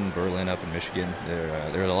Boston, Berlin up in Michigan.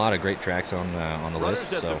 There are a lot of great tracks on the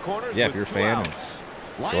list. So yeah, if you're a fan,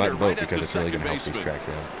 go out and vote, because it's really going to help these tracks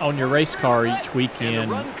out. On your race car each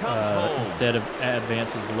weekend, instead of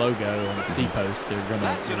Advance's logo on the C post, they're going to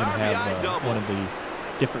have one of the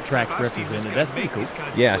different tracks represented. That's pretty cool.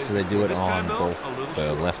 Yeah, so they do it on both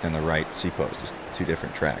the left and the right C post. It's 2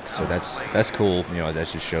 different tracks, so that's cool. That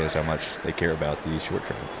just shows how much they care about these short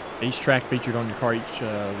tracks. Each track featured on your car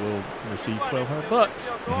will receive $1,200.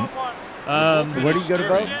 Mm-hmm. Where do you go to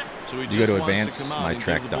vote? You go to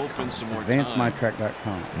advancemytrack.com.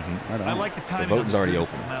 Advancemytrack.com. Right on. The voting's already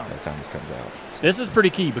open by the time this comes out. This is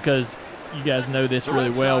pretty key, because you guys know this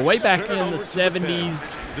really well. Way back in the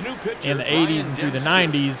 70s, in the 80s, and through the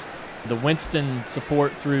 90s, the Winston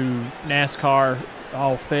support through NASCAR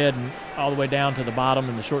all fed all the way down to the bottom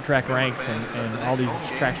in the short track ranks, and all these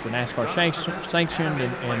tracks were NASCAR sanctioned,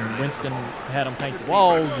 and Winston had them paint the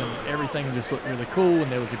walls, and everything just looked really cool, and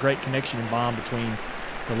there was a great connection and bond between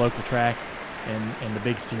the local track and the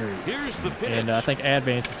big series. And I think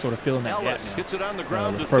Advance is sort of filling that gap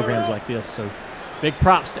now with programs like this. So big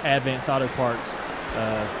props to Advance Auto Parts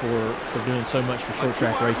for doing so much for short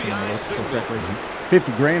track racing and local short track racing.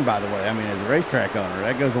 $50,000, by the way. I mean, as a racetrack owner,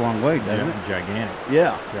 that goes a long way, doesn't it? Gigantic.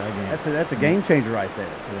 Yeah, gigantic. That's a game changer right there.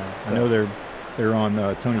 Yeah. So I know they're on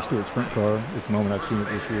Tony Stewart's sprint car at the moment. I've seen it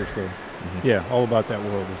this year. So yeah, all about that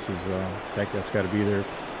world. Which is that's got to be their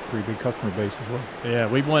pretty big customer base as well. Yeah,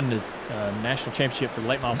 we won the national championship for the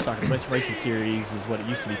Late Model Stock and West Racing Series is what it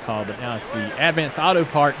used to be called, but now it's the Advanced Auto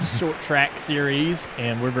Parts Short Track Series,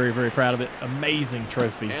 and we're very, very proud of it. Amazing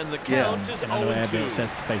trophy. And the count is and I know Advance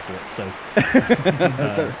has to pay for it, so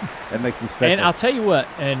that makes them special. And I'll tell you what,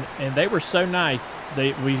 and they were so nice.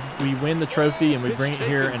 We win the trophy and we bring it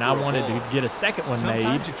here, and I wanted to get a second one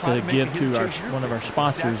made to give to one of our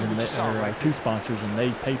sponsors, and our 2 sponsors, and they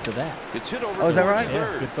paid for that. Oh, is that right?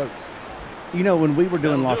 Yeah, good folks. When we were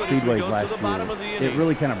doing Lost Speedways last year, it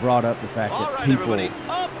really kind of brought up the fact that people really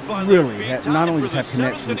not only just have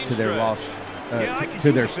connections to their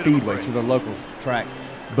to their speedways, to their local tracks,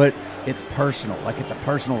 but it's personal. Like, it's a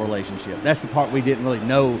personal relationship. That's the part we didn't really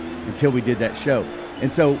know until we did that show.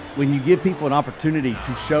 And so when you give people an opportunity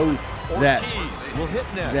to show that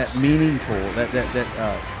meaningful,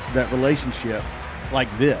 that relationship like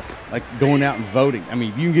this, like going out and voting. I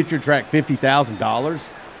mean, if you can get your track $50,000,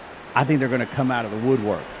 I think they're going to come out of the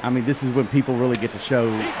woodwork. I mean, this is when people really get to show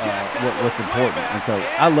what's important. And so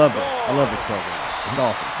I love this. I love this program. It's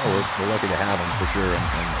awesome. We're lucky to have them for sure. And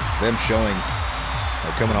them showing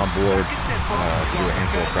coming on board to do a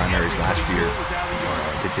handful of primaries last year,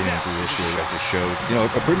 continuing through this year, that just shows,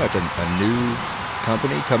 pretty much a new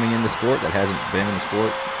company coming in the sport that hasn't been in the sport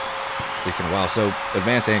at least in a while. So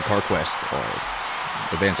Advance and CarQuest,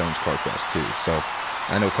 Advance owns CarQuest too. So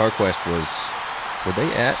I know CarQuest were they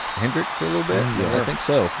at Hendrick for a little bit? Yeah, I think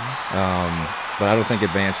so. But I don't think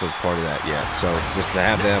Advance was part of that yet. So just to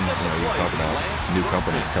have them, you talk about new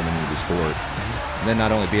companies coming into the sport, and then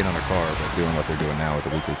not only being on their car, but doing what they're doing now with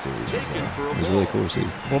the weekly series. It was really cool to see.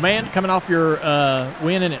 Well, man, coming off your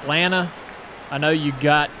win in Atlanta, I know you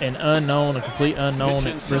got a complete unknown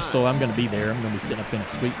at Bristol. I'm going to be there. I'm going to be sitting up in a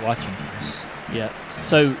suite watching. Yeah.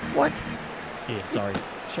 So what? Yeah, sorry.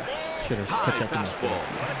 Should have kept that to myself.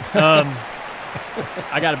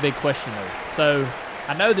 I got a big question though. So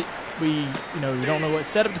I know that you don't know what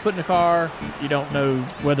setup to put in the car. You don't know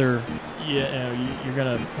whether you're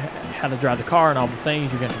going to how to drive the car and all the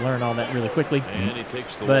things. You're going to learn all that really quickly.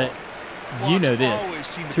 But you know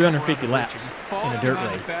this, 250 laps in a dirt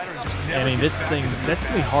race. I mean, that's going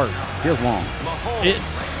to be hard. Feels long.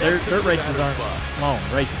 Dirt races aren't long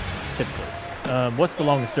races typically. What's the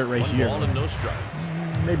longest dirt race you ever run?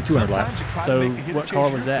 Maybe 200 laps. So what car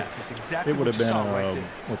was that? It would have been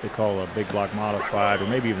what they call a big block modified, or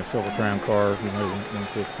maybe even a Silver Crown car,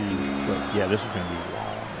 150. But yeah, this is going to be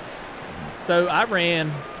long. So I've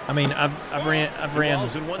ran a 10-lap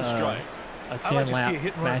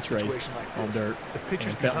match race on dirt. And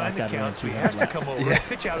it felt like I'd run 200 laps.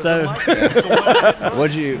 Yeah. So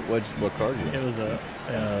what car did you? It was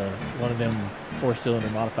one of them 4-cylinder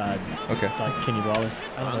modifieds. Okay. Like Kenny Wallace.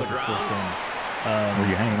 I don't know if it's 4-cylinder. Were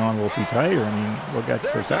you hanging on a little too tight, or what got you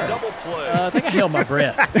so tired? I think I held my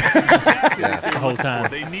breath the whole time.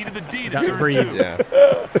 They needed the D Got to breathe. Yeah.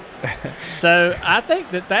 So I think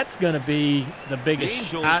that's going to be the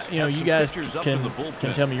biggest. You guys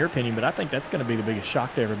can tell me your opinion, but I think that's going to be the biggest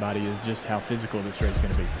shock to everybody is just how physical this race is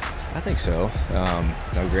going to be. I think so.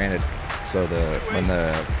 Granted, when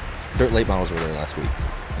the dirt late models were there last week,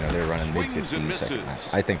 they were running mid-50 second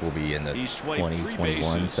laps. I think we'll be in the 20,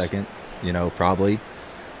 21 second. Probably.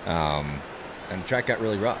 And the track got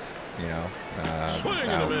really rough, It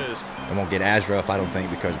won't get as rough, I don't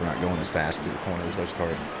think, because we're not going as fast through the corners. Those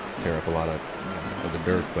cars tear up a lot of the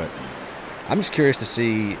dirt. But I'm just curious to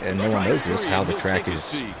see, and no one knows this, how the track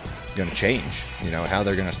is going to change. How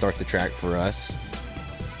they're going to start the track for us.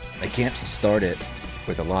 They can't start it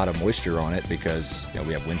with a lot of moisture on it because,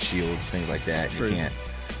 we have windshields, things like that. True. You can't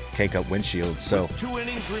cake up windshields, so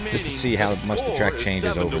just to see how much the track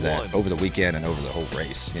changes over the weekend and over the whole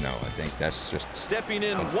race, I think that's just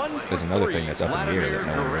there's another thing that's up in the air that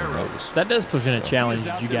no one really knows. That does present a challenge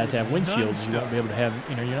that you guys have windshields. You won't be able to have,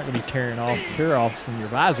 you're not going to be tear-offs from your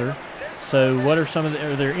visor. So what are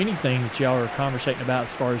are there anything that y'all are conversating about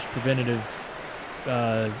as far as preventative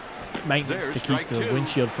maintenance to keep the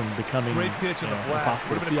windshield from becoming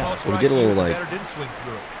impossible to see out? So we did a little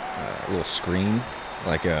little screen,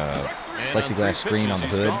 like a plexiglass screen on the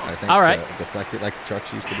hood, I think, to deflect it like the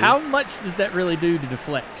trucks used to do. How much does that really do to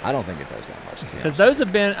deflect? I don't think it does that much. Because those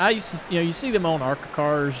have been, you see them on ARCA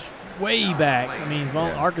cars way back. I mean,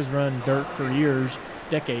 ARCA's run dirt for years,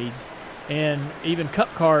 decades. And even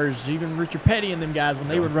Cup cars, even Richard Petty and them guys, when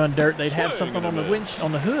they would run dirt, they'd have something on the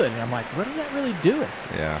hood. And I'm like, what is that really doing?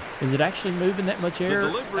 Yeah. Is it actually moving that much air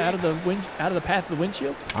out of the path of the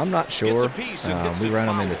windshield? I'm not sure. We ran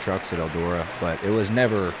them in the trucks at Eldora, but it was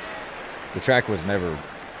never. The track was never,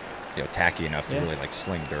 tacky enough to really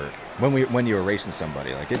sling dirt. When you were racing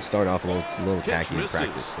somebody, it'd start off a little tacky in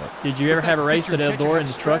practice. But did you ever have a race at Eldora in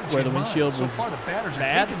the truck where the windshield was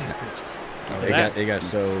bad? It got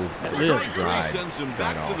so dry off.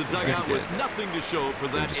 Nothing to show for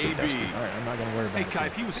that AB. All right, I'm not going to worry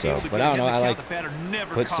about it. So, but I don't know. I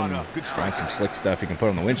put some slick stuff you can put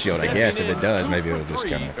on the windshield. I guess if it does, maybe it'll just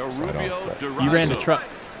kind of slide off. But. You ran the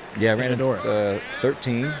trucks. Yeah, I ran in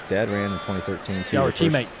 13. Dad ran in 2013. Y'all were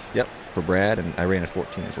teammates. Yep, for Brad, and I ran in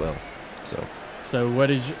 14 as well. So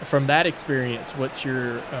what is from that experience? What's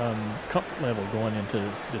your comfort level going into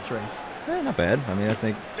this race? Not bad. I mean, I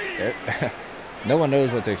think no one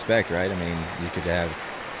knows what to expect, right? I mean, you could have,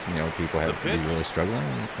 people be really struggling,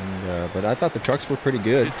 but I thought the trucks were pretty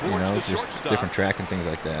good. Just different track and things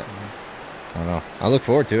like that. I don't know. I look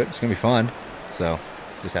forward to it. It's gonna be fun. So.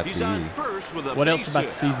 Just have to be. What else about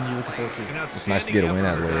the season you looking forward to? It's nice to get a win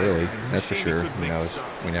out of the way early. That's for sure. We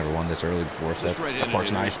never won this early before, so that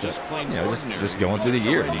part's nice. But just going through the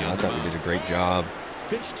year. I thought we did a great job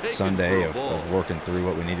Sunday of working through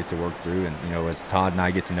what we needed to work through, and as Todd and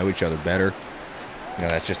I get to know each other better,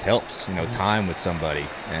 that just helps. Time with somebody.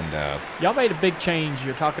 And y'all made a big change.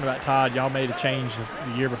 You're talking about Todd. Y'all made a change the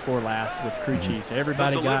year before last with crew chiefs.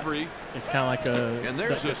 Everybody got. It's kind of like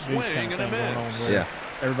a swing kind of thing going on where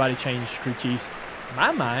everybody changed crew chiefs. In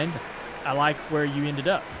my mind, I like where you ended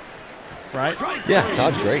up. Right? Yeah,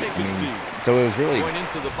 Todd's great. So it was really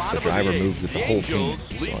the driver moved with the whole team.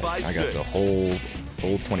 So I got the whole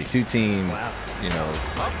 22 team. Wow.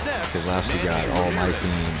 Because last we got all my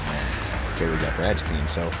team, and Joey got Brad's team.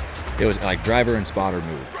 So it was like driver and spotter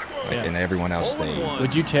moved, and everyone else stayed.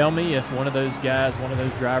 Would you tell me if one of those drivers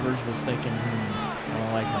was thinking, I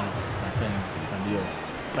don't like my thing,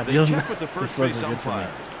 my deal, this wasn't good for me?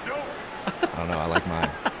 I don't know. I like mine.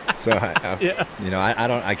 So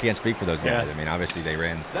I can't speak for those guys. I mean, obviously they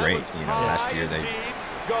ran great. Last year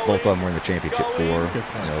both of them were in the championship 4.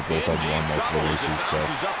 Both of them won multiple races. So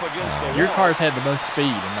your cars had the most speed,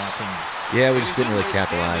 in my opinion. Yeah, we just didn't really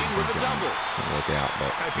capitalize and things didn't work out.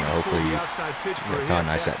 But hopefully, Todd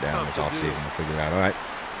and I sat down this offseason to figure out, all right,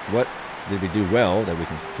 what did we do well that we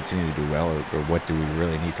can continue to do well, or what do we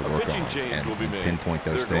really need to work on and pinpoint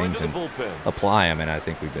those things and apply them. And I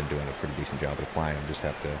think we've been doing a pretty decent job at applying them. Just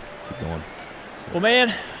have to keep going. Well,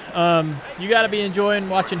 man, you got to be enjoying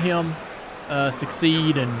watching him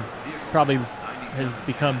succeed, and probably has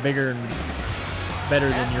become bigger and better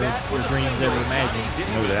than your dreams ever imagined.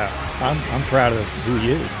 No doubt. I'm proud of who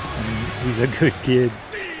he is. I mean, he's a good kid.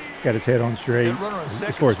 Got his head on straight.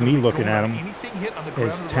 As far as me looking at him,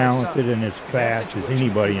 as talented and as fast as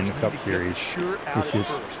anybody in the Cup Series, it's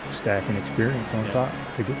just stacking experience on top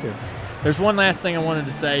to get there. There's one last thing I wanted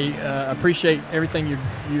to say. Appreciate everything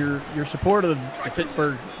your support of the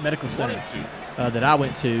Pittsburgh Medical Center that I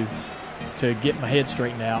went to get my head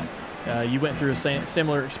straightened out. You went through a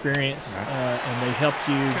similar experience, and they helped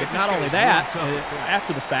you. But not only that,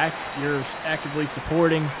 after the fact, you're actively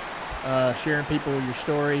supporting, sharing people your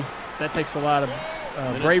story. That takes a lot of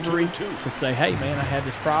bravery to say, hey, man, I had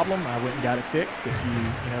this problem. I went and got it fixed.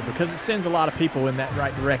 Because it sends a lot of people in that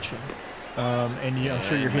right direction. And I'm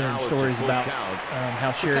sure you're hearing stories about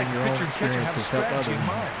how sharing your own experiences help others.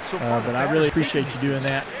 But I really appreciate you doing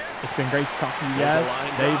that. It's been great to talk to you guys.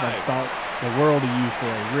 Dave, I've thought the world of you for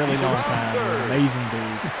a really long time. You're an amazing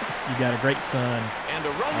dude. You got a great son.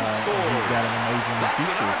 He's got an amazing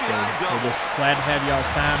future. So we're just glad to have y'all's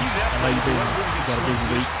time. I know you've got a busy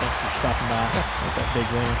week. Thanks for stopping by with that big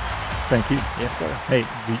win. Thank you. Yes, sir. Hey,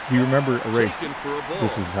 do you remember a race?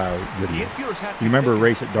 This is how good he is. You remember a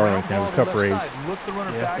race at Darlington? It was a Cup race.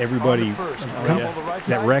 Yeah. Everybody,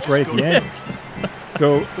 that wreck right at the end.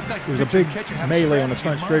 So there was a big melee on the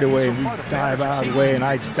front straightaway, and we dive out of the way, and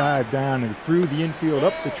I dive down and threw the infield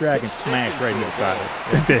up the track and smashed right into the side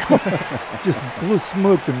of the tail. Just blew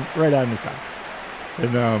smoked him right out in the side.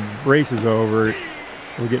 And race is over.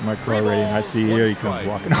 We're getting my car ready, and I see here he comes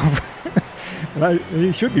walking over. And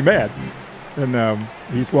he should be mad. And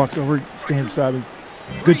he just walks over, stands beside me.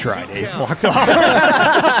 Good try, Dave. Walked off.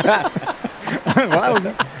 Well, that was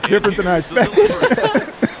different than I expected.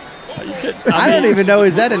 I don't even know.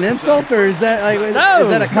 Is that an insult or is that is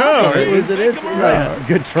that a compliment? No.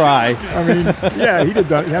 Good try. I mean, yeah, he'd have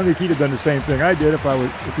done. I think he'd have done the same thing I did if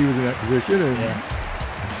he was in that position. And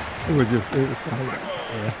it was funny.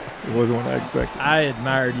 Yeah. It wasn't what I expected. I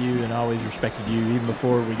admired you and always respected you, even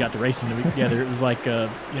before we got to racing together. It was like, you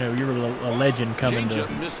were a legend coming to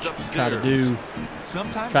try to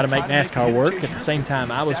make NASCAR work. At the same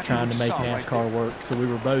time, I was trying to make NASCAR work, so we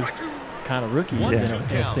were both kind of rookies in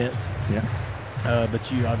a sense. Yeah.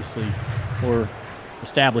 But you obviously were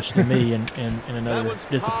established than me in another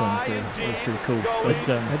discipline, so it was pretty cool. But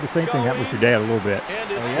I had the same thing happen with your dad a little bit in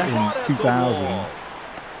 2000.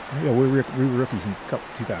 Yeah, we were rookies in Cup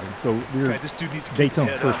 2000. So we were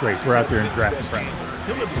Daytona first race. We're out there in drafting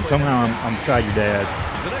practice. And somehow I'm beside your dad,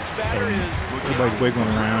 and everybody's wiggling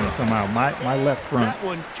around, and somehow my left front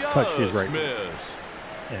touched his right.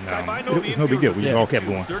 And it was no big deal. We just all kept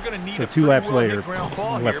going. So 2 laps later,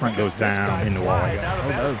 my left front goes down in the wall.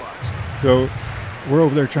 So we're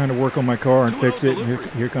over there trying to work on my car and fix it, and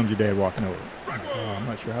here comes your dad walking over. I'm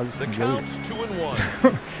not sure how this is going to go.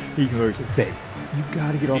 He comes over and says, Dave, you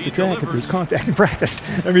got to get off the track if there's contact in practice.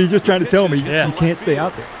 I mean, he's just trying to tell me you can't stay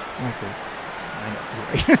out there. I'm like, I know,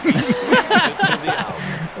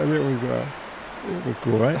 you're right. And it was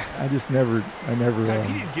cool. I just never, I don't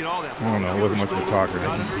know, I wasn't much of a talker.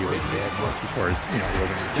 I didn't deal with that much as far as, I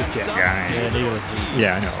wasn't a chit-chat guy.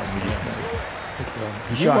 Yeah, I know.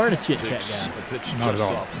 You weren't a chit-chat guy. Not at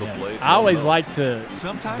all. Yeah. I always liked to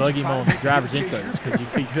bug him on driver's intros because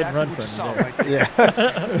he couldn't run from him there.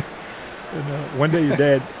 Yeah. And, one day your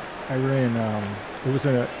dad, I ran, there was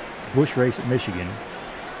a bush race at Michigan.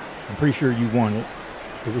 I'm pretty sure you won it.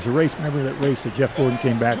 It was a race. Remember that race that Jeff Gordon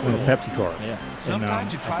came back with a Pepsi car? Yeah. And I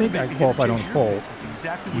think I qualified on the pole.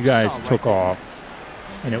 You guys took off.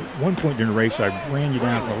 And at one point during the race, I ran you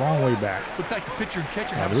down for a long way back.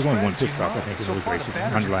 There was only one pit stop, I think, in those races.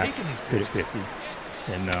 100 laps, pit at 50.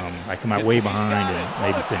 And I come out way behind and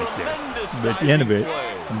maybe finished there. But at the end of it,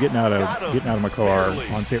 I'm getting out of my car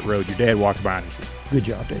on pit road. Your dad walks by and he says, "Good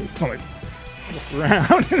job, Dave." I'm like, look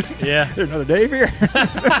around. Yeah. There's another Dave here.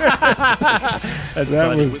 that was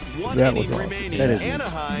awesome. That is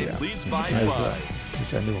Anaheim leads by 5.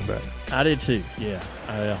 Wish I knew him better. I did too. Yeah.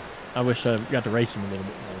 I wish I got to race him a little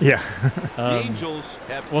bit more. Yeah. The Angels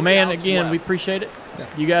have Well, man, 3 outs again, left. we appreciate it. Yeah.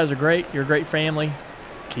 You guys are great. You're a great family.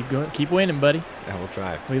 Keep going. Keep winning, buddy. Yeah, we'll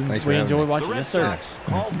try. We Thanks for having enjoy me. watching. The Red Yes, sir. Sox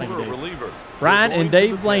call Thank for you, a Dave. reliever. Ryan They're and going to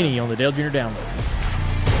Dave the Blaney pen. on the Dale Jr. Download.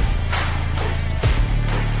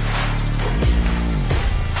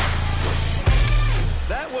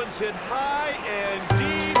 That one's hit high and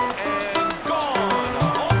deep and gone. A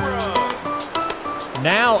home run.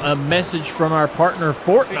 Now a message from our partner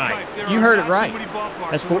Fortnite. You heard it right.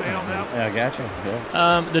 That's Fortnite. Yeah, I got you.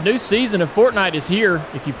 Yeah. The new season of Fortnite is here.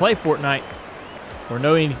 If you play Fortnite or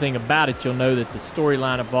know anything about it, you'll know that the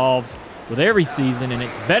storyline evolves with every season, and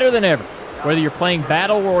it's better than ever. Whether you're playing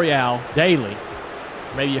Battle Royale daily,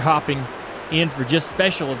 or maybe you're hopping in for just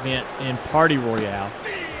special events in Party Royale,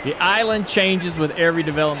 the island changes with every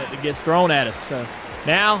development that gets thrown at us. So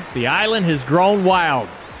now the island has grown wild.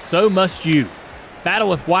 So must you. Battle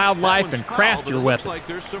with wildlife and craft your weapons.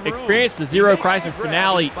 Experience the Zero Crisis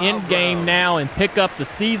finale in-game now and pick up the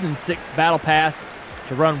Season 6 Battle Pass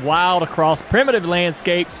to run wild across primitive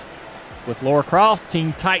landscapes with Lara Croft,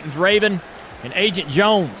 Teen Titans Raven, and Agent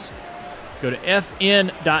Jones. Go to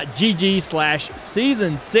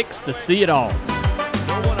fn.gg/season6 to see it all. No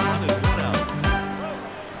one on and 1 out.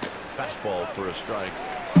 Fastball for a strike.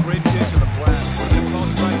 Great pitch in the blast. When they call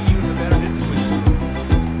strike, even the better hit swing.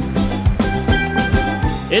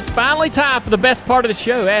 It's finally time for the best part of the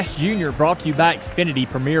show, Ask Junior, brought to you by Xfinity,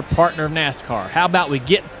 premier partner of NASCAR. How about we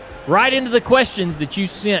get right into the questions that you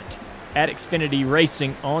sent at Xfinity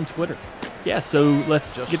Racing on Twitter? Yeah, so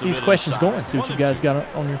let's Just get a these minute questions inside. going. See what you guys got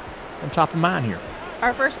on top of mind here.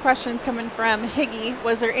 Our first question's coming from Higgy.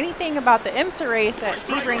 Was there anything about the IMSA race at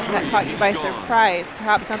Sebring that caught you by surprise?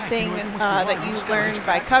 Perhaps something that you learned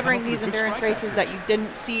by covering these endurance races that you didn't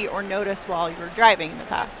see or notice while you were driving in the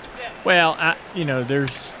past? Well,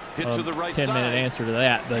 there's Hit a to the right 10-minute side. answer to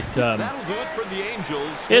that, but That'll do it for the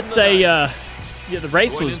Angels. it's in the a ninth. the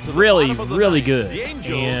race Going was into the really, bottom of the really ninth. good, The Angels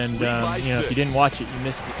and lead by if you 6. didn't watch it, you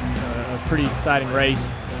missed a pretty exciting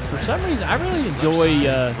race. For some reason, I really enjoy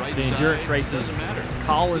the endurance races,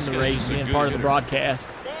 calling the race, being part of the broadcast.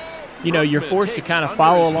 You're forced to kind of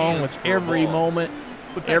follow along with every moment.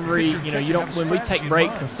 When we take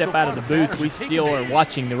breaks and step out of the booth, we still are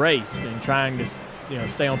watching the race and trying to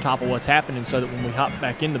stay on top of what's happening, so that when we hop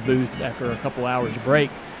back in the booth after a couple hours of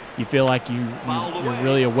break, you feel like you're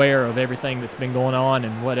really aware of everything that's been going on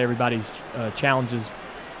and what everybody's challenges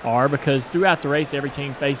are, because throughout the race, every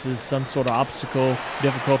team faces some sort of obstacle,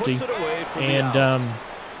 difficulty, Puts it away for the and out.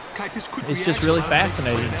 it's just really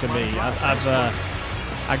fascinating to me.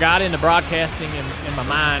 I got into broadcasting in my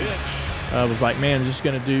mind. I was like, man, I'm just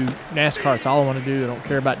going to do NASCAR. It's all I want to do. I don't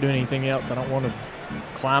care about doing anything else. I don't want to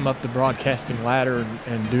climb up the broadcasting ladder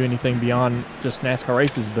and do anything beyond just NASCAR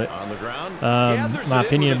races. But On the ground. my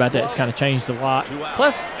opinion about that's kind of changed a lot.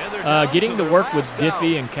 Plus, getting to work with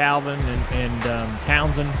Diffie and Calvin and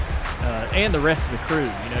Townsend and the rest of the crew.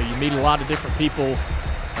 You meet a lot of different people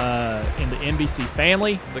in the NBC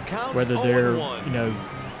family, The count's whether they're 0-1.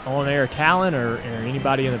 on-air talent or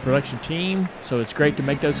anybody in the production team. So it's great to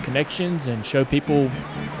make those connections and show people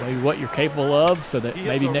maybe what you're capable of, so that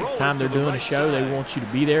maybe next time they're doing a show, they want you to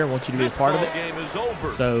be there and want you to be a This part of it. ball game is over.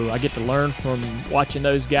 So I get to learn from watching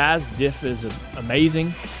those guys. Diff is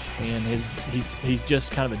amazing, and he's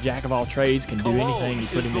just kind of a jack of all trades, can do Cologne anything. You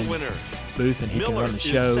put is him the in winner. the booth and he can Miller run the is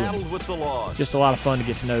show. saddled with the loss. Just a lot of fun to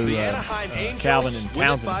get to know The Anaheim Angels Calvin and win it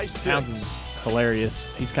Townsend. by 6. Townsend's hilarious.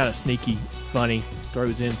 He's kind of sneaky, funny,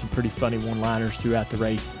 throws in some pretty funny one-liners throughout the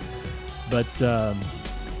race. But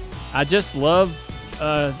I just love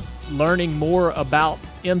learning more about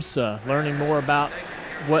IMSA, learning more about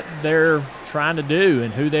what they're trying to do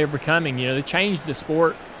and who they're becoming. They changed the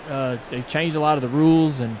sport. They've changed a lot of the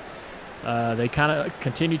rules, and they kind of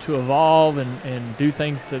continue to evolve and do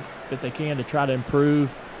things that they can to try to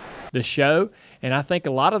improve the show. And I think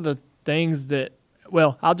a lot of the things that,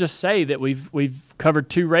 well, I'll just say that we've covered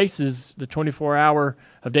 2 races, the 24-hour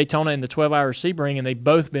of Daytona and the 12-hour Sebring, and they've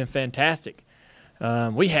both been fantastic.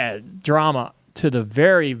 We had drama to the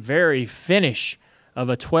very, very finish of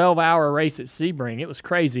a 12-hour race at Sebring. It was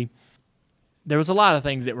crazy. There was a lot of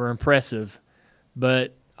things that were impressive,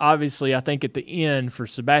 but obviously I think at the end for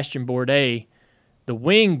Sebastian Bourdais, the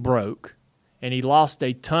wing broke, and he lost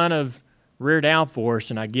a ton of rear downforce,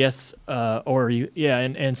 and I guess,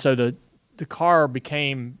 and so the car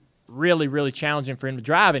became really, really challenging for him to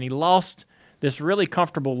drive, and he lost this really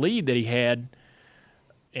comfortable lead that he had,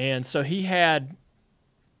 and so he had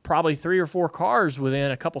probably 3 or 4 cars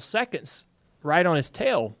within a couple seconds right on his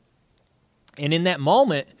tail, and in that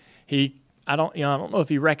moment, I don't know if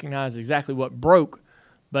he recognized exactly what broke,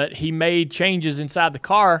 but he made changes inside the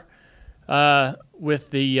car with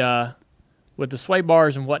the sway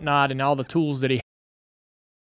bars and whatnot, and all the tools that he